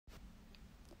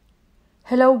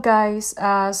Hello guys,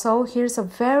 so here's a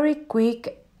very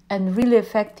quick and really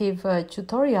effective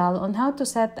tutorial on how to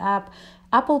set up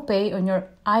Apple Pay on your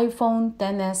iPhone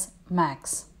XS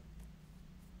Max.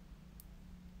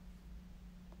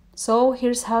 So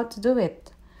here's how to do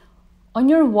it. On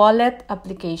your wallet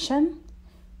application,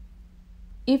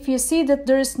 if you see that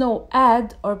there is no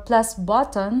add or plus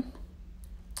button,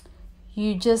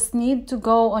 you just need to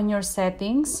go on your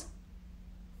settings,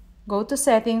 go to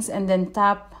settings and then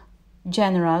tap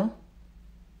General,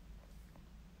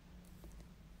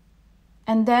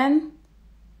 and then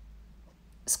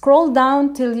scroll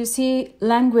down till you see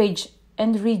language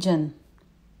and region.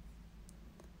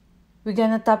 We're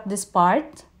gonna tap this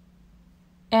part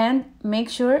and make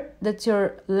sure that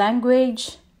your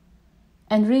language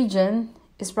and region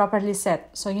is properly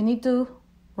set. So you need to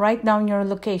write down your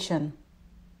location.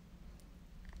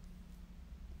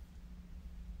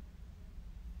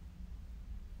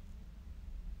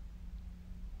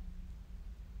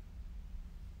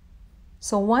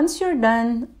 So once you're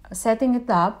done setting it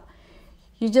up,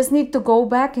 you just need to go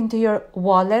back into your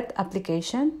wallet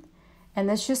application. And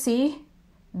as you see,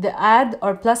 the add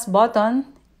or plus button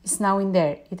is now in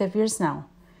there. It appears now.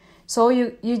 So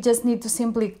you just need to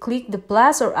simply click the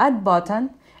plus or add button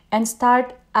and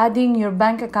start adding your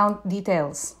bank account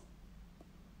details.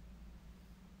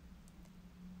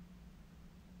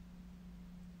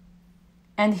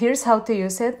 And here's how to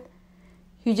use it.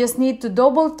 You just need to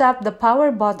double tap the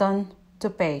power button to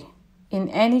pay in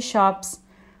any shops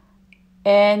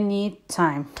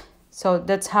anytime. So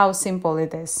that's how simple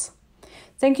it is.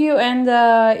 Thank you, and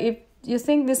if you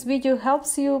think this video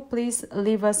helps you, please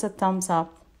leave us a thumbs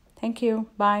up. Thank you.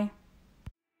 Bye.